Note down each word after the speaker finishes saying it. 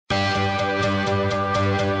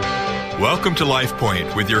Welcome to Life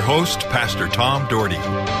Point with your host, Pastor Tom Dougherty.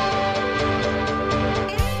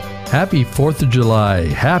 Happy 4th of July.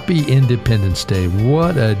 Happy Independence Day.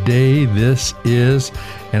 What a day this is.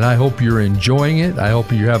 And I hope you're enjoying it. I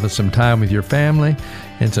hope you're having some time with your family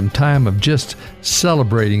and some time of just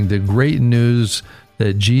celebrating the great news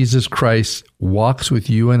that Jesus Christ walks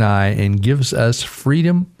with you and I and gives us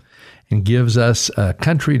freedom and gives us a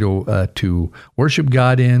country to worship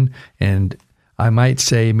God in, and I might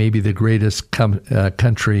say maybe the greatest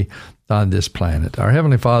country on this planet. Our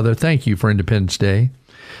Heavenly Father, thank you for Independence Day.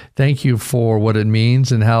 Thank you for what it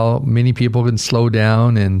means and how many people can slow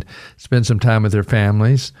down and spend some time with their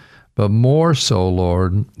families. But more so,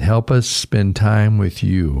 Lord, help us spend time with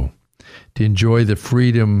you to enjoy the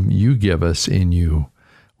freedom you give us in you.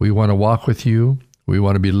 We want to walk with you. We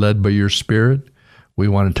want to be led by your Spirit. We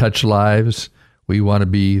want to touch lives. We want to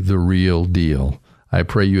be the real deal. I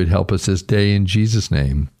pray you would help us this day in Jesus'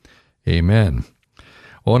 name. Amen.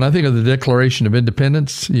 Well, when I think of the Declaration of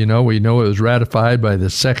Independence, we know it was ratified by the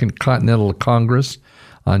Second Continental Congress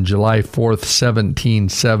on July 4th,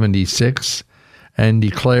 1776, and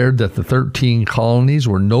declared that the 13 colonies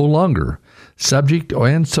were no longer subject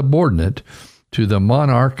and subordinate to the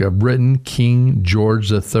monarch of Britain, King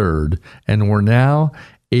George III, and were now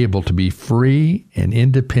able to be free and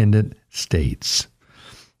independent states.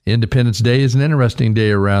 Independence Day is an interesting day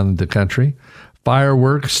around the country.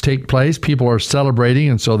 Fireworks take place. People are celebrating,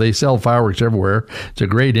 and so they sell fireworks everywhere. It's a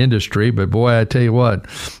great industry, but boy, I tell you what,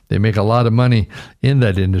 they make a lot of money in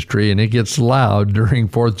that industry, and it gets loud during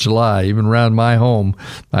 4th of July. Even around my home,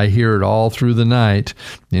 I hear it all through the night,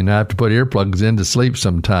 and I have to put earplugs in to sleep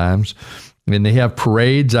sometimes. And they have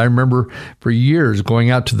parades. I remember for years going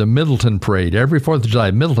out to the Middleton Parade. Every 4th of July,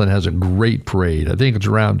 Middleton has a great parade. I think it's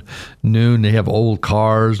around noon. They have old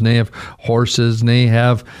cars, and they have horses, and they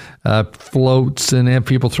have floats, and they have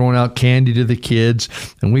people throwing out candy to the kids.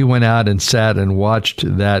 And we went out and sat and watched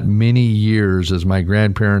that many years as my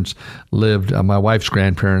grandparents lived, my wife's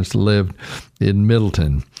grandparents lived in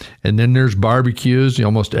Middleton. And then there's barbecues.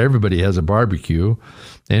 Almost everybody has a barbecue.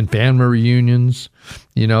 And family reunions.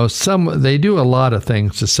 They do a lot of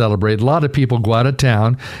things to celebrate. A lot of people go out of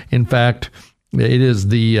town. In fact, it is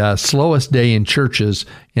the slowest day in churches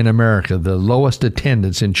in America. The lowest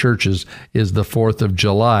attendance in churches is the 4th of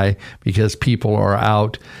July because people are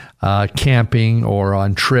out camping or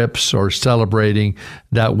on trips or celebrating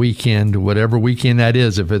that weekend, whatever weekend that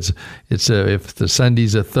is. If if the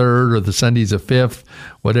Sunday's a 3rd or the Sunday's a 5th,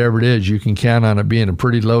 whatever it is, you can count on it being a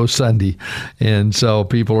pretty low Sunday. And so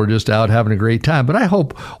people are just out having a great time. But I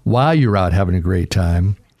hope while you're out having a great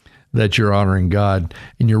time, that you're honoring God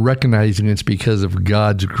and you're recognizing it's because of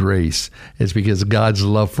God's grace. It's because of God's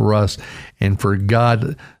love for us. And for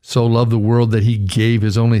God so loved the world that he gave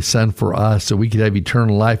his only son for us so we could have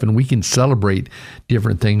eternal life and we can celebrate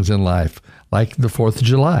different things in life, like the 4th of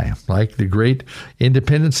July, like the great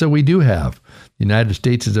independence that we do have. The United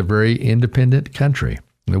States is a very independent country,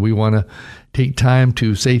 and we want to take time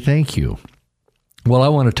to say thank you. Well, I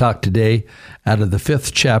want to talk today out of the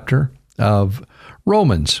 5th chapter of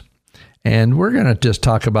Romans. And we're going to just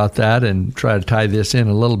talk about that and try to tie this in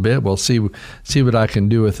a little bit. We'll see what I can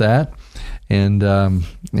do with that, and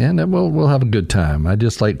we'll have a good time. I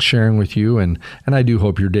just like sharing with you, and I do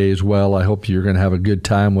hope your day is well. I hope you're going to have a good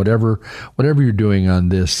time, whatever you're doing on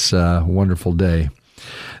this wonderful day.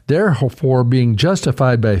 Therefore, being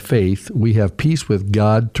justified by faith, we have peace with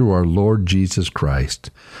God through our Lord Jesus Christ,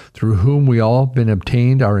 through whom we all have been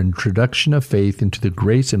obtained our introduction of faith into the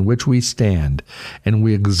grace in which we stand, and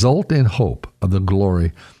we exult in hope of the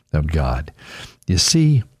glory of God. You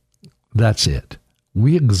see, that's it.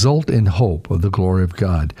 We exult in hope of the glory of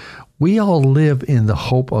God. We all live in the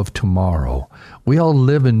hope of tomorrow. We all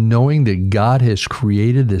live in knowing that God has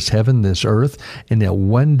created this heaven, this earth, and that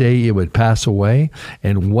one day it would pass away,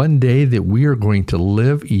 and one day that we are going to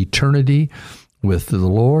live eternity with the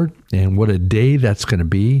Lord, and what a day that's going to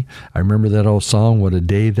be. I remember that old song, what a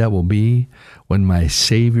day that will be, when my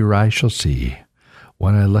Savior I shall see,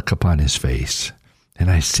 when I look upon his face, and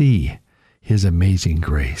I see his amazing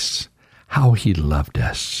grace, how he loved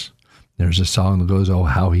us. There's a song that goes, oh,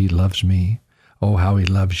 how he loves me. Oh, how he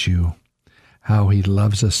loves you. How he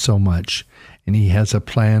loves us so much. And he has a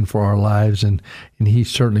plan for our lives, and he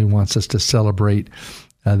certainly wants us to celebrate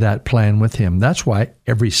that plan with him. That's why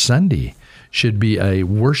every Sunday should be a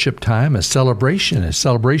worship time, a celebration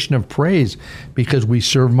of praise, because we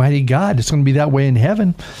serve mighty God. It's going to be that way in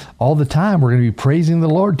heaven all the time. We're going to be praising the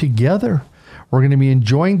Lord together. We're going to be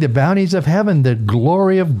enjoying the bounties of heaven, the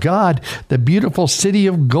glory of God, the beautiful city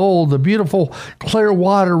of gold, the beautiful clear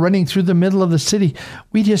water running through the middle of the city.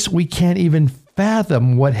 We can't even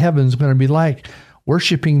fathom what heaven's going to be like,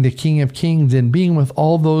 worshiping the King of Kings and being with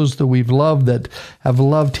all those that we've loved that have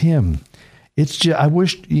loved him. It's just, I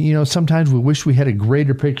wish, sometimes we wish we had a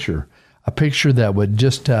greater picture, a picture that would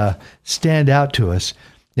just stand out to us.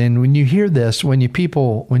 And when you hear this, when you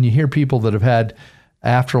hear people that have had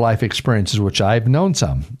afterlife experiences, which I've known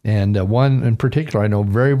some, and one in particular I know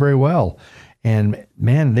very, very well, and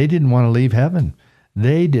man, they didn't want to leave heaven.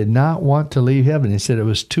 They did not want to leave heaven. They said it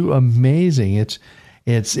was too amazing.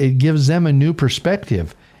 It gives them a new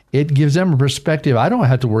perspective. It gives them a perspective. I don't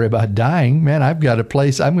have to worry about dying. Man, I've got a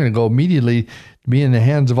place. I'm going to go immediately to be in the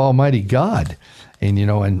hands of Almighty God.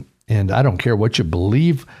 And, and I don't care what you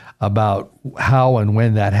believe about how and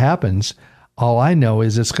when that happens. All I know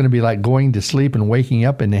is it's going to be like going to sleep and waking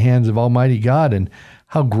up in the hands of Almighty God. And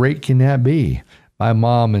how great can that be? My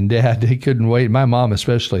mom and dad, they couldn't wait. My mom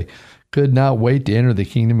especially could not wait to enter the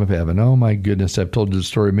kingdom of heaven. Oh my goodness, I've told you the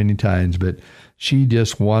story many times, but she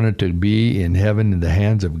just wanted to be in heaven in the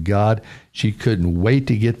hands of God. She couldn't wait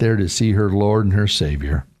to get there to see her Lord and her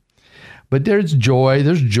Savior. But there's joy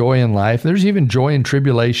in life. There's even joy in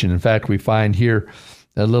tribulation. In fact, we find here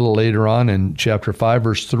a little later on in chapter 5,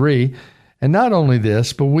 verse 3, and not only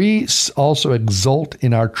this, but we also exult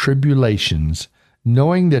in our tribulations,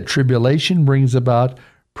 knowing that tribulation brings about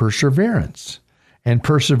perseverance, and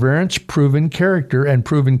perseverance, proven character, and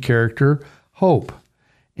proven character, hope.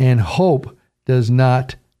 And hope does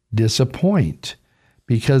not disappoint,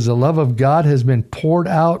 because the love of God has been poured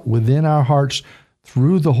out within our hearts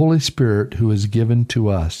through the Holy Spirit who is given to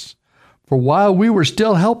us. For while we were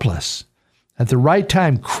still helpless, at the right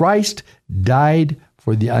time Christ died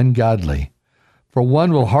for the ungodly. For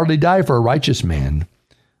one will hardly die for a righteous man,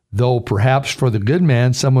 though perhaps for the good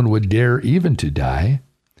man someone would dare even to die.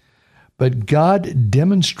 But God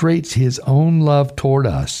demonstrates his own love toward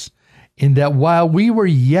us, in that while we were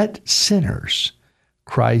yet sinners,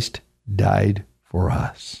 Christ died for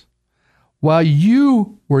us. While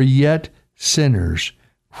you were yet sinners,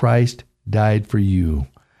 Christ died for you.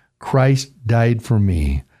 Christ died for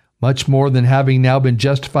me. Much more than having now been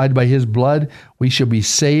justified by his blood, we shall be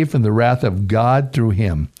saved from the wrath of God through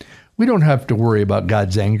him. We don't have to worry about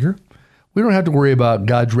God's anger. We don't have to worry about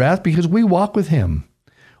God's wrath because we walk with him.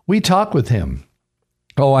 We talk with him.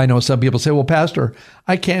 Oh, I know some people say, well, Pastor,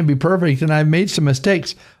 I can't be perfect and I've made some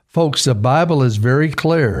mistakes. Folks, the Bible is very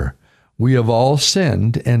clear. We have all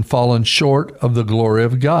sinned and fallen short of the glory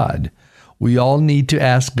of God. We all need to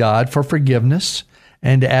ask God for forgiveness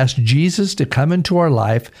and to ask Jesus to come into our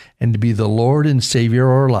life and to be the Lord and Savior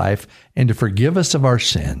of our life and to forgive us of our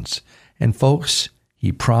sins. And folks,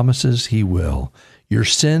 he promises he will. Your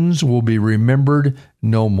sins will be remembered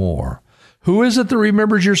no more. Who is it that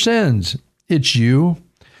remembers your sins? It's you.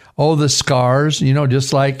 Oh, the scars,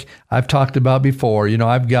 just like I've talked about before.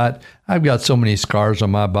 I've got so many scars on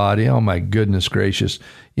my body. Oh, my goodness gracious.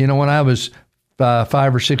 When I was 5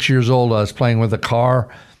 or 6 years old, I was playing with a car,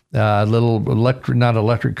 a little not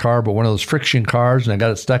electric car, but one of those friction cars, and I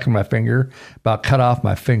got it stuck in my finger, about cut off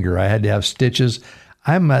my finger. I had to have stitches.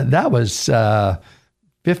 That was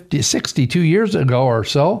 62 years ago or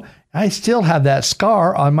so. I still have that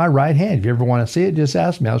scar on my right hand. If you ever want to see it, just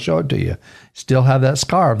ask me. I'll show it to you. Still have that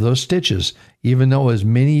scar of those stitches, even though it was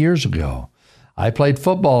many years ago. I played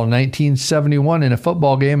football in 1971 in a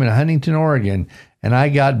football game in Huntington, Oregon, and I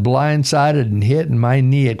got blindsided and hit, and my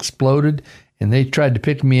knee exploded, and they tried to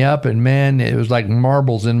pick me up, and man, it was like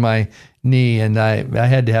marbles in my knee, and I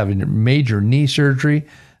had to have a major knee surgery.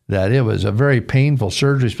 That it was a very painful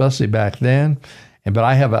surgery, especially back then. But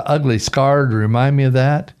I have an ugly scar to remind me of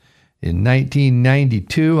that. In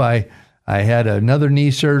 1992, I had another knee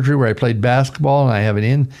surgery where I played basketball, and I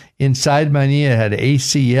have inside my knee, I had an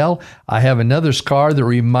ACL. I have another scar that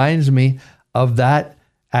reminds me of that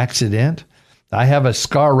accident. I have a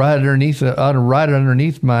scar right underneath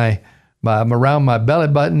my around my belly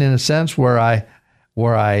button, in a sense, where I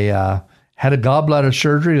had a gallbladder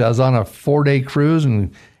surgery. I was on a 4-day cruise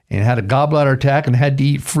and had a gallbladder attack and had to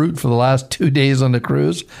eat fruit for the last 2 days on the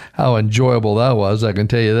cruise. How enjoyable that was, I can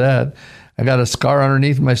tell you that. I got a scar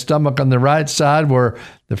underneath my stomach on the right side where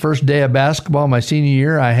the first day of basketball my senior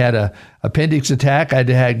year, I had an appendix attack. I had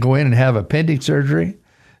to go in and have appendix surgery.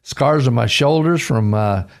 Scars on my shoulders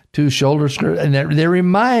from 2 shoulder scars. And they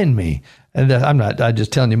remind me, and I'm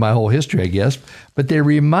just telling you my whole history, I guess, but they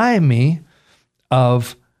remind me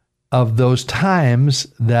of those times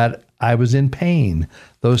that I was in pain,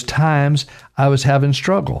 those times I was having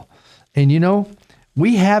struggle. And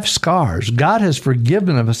we have scars. God has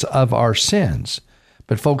forgiven us of our sins.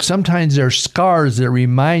 But folks, sometimes there are scars that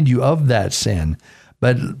remind you of that sin.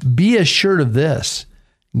 But be assured of this,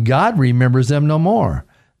 God remembers them no more.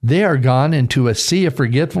 They are gone into a sea of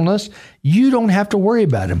forgetfulness. You don't have to worry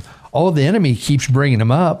about them. Oh, the enemy keeps bringing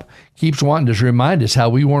them up, keeps wanting to remind us how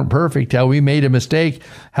we weren't perfect, how we made a mistake,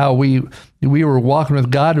 how we were walking with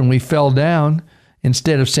God and we fell down,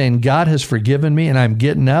 instead of saying, God has forgiven me and I'm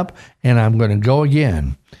getting up and I'm going to go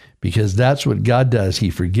again. Because that's what God does.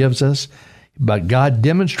 He forgives us, but God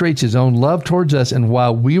demonstrates his own love towards us. And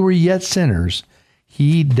while we were yet sinners,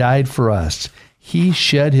 he died for us. He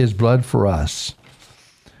shed his blood for us.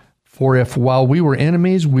 For if while we were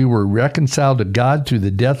enemies, we were reconciled to God through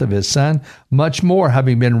the death of his Son, much more,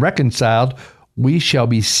 having been reconciled, we shall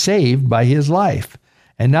be saved by his life.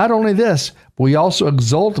 And not only this, but we also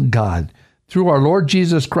exalt God through our Lord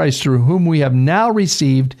Jesus Christ, through whom we have now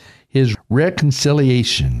received his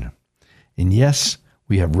reconciliation. And yes,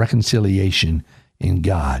 we have reconciliation in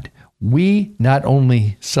God. We not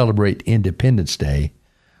only celebrate Independence Day,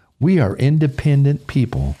 we are independent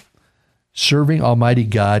people serving Almighty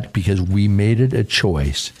God because we made it a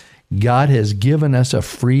choice. God has given us a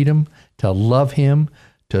freedom to love him,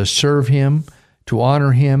 to serve him, to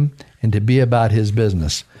honor him, and to be about his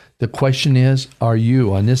business. The question is, are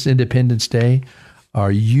you, on this Independence Day,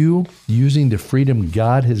 are you using the freedom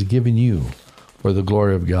God has given you for the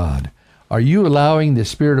glory of God? Are you allowing the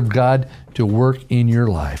Spirit of God to work in your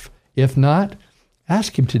life? If not,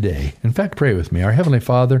 ask him today. In fact, pray with me. Our Heavenly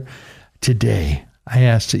Father, today I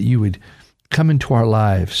ask that you would come into our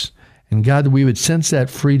lives. And God, that we would sense that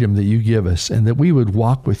freedom that you give us, and that we would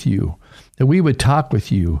walk with you, that we would talk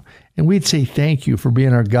with you, and we'd say thank you for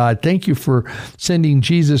being our God. Thank you for sending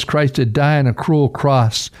Jesus Christ to die on a cruel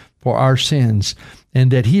cross for our sins,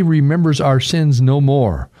 and that he remembers our sins no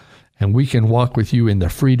more. And we can walk with you in the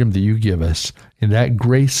freedom that you give us, in that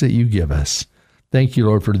grace that you give us. Thank you,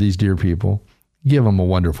 Lord, for these dear people. Give them a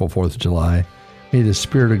wonderful 4th of July. May the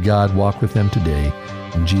Spirit of God walk with them today.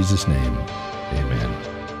 In Jesus' name, amen.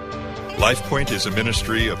 LifePoint is a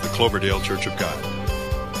ministry of the Cloverdale Church of God.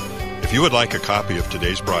 If you would like a copy of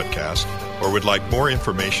today's broadcast or would like more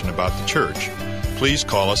information about the church, please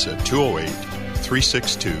call us at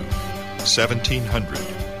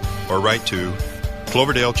 208-362-1700 or write to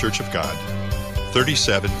Cloverdale Church of God,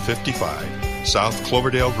 3755 South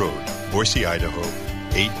Cloverdale Road, Boise, Idaho,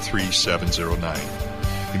 83709.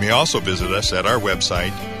 You may also visit us at our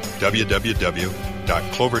website,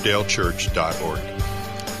 www.cloverdalechurch.org.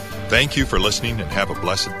 Thank you for listening and have a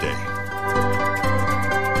blessed day.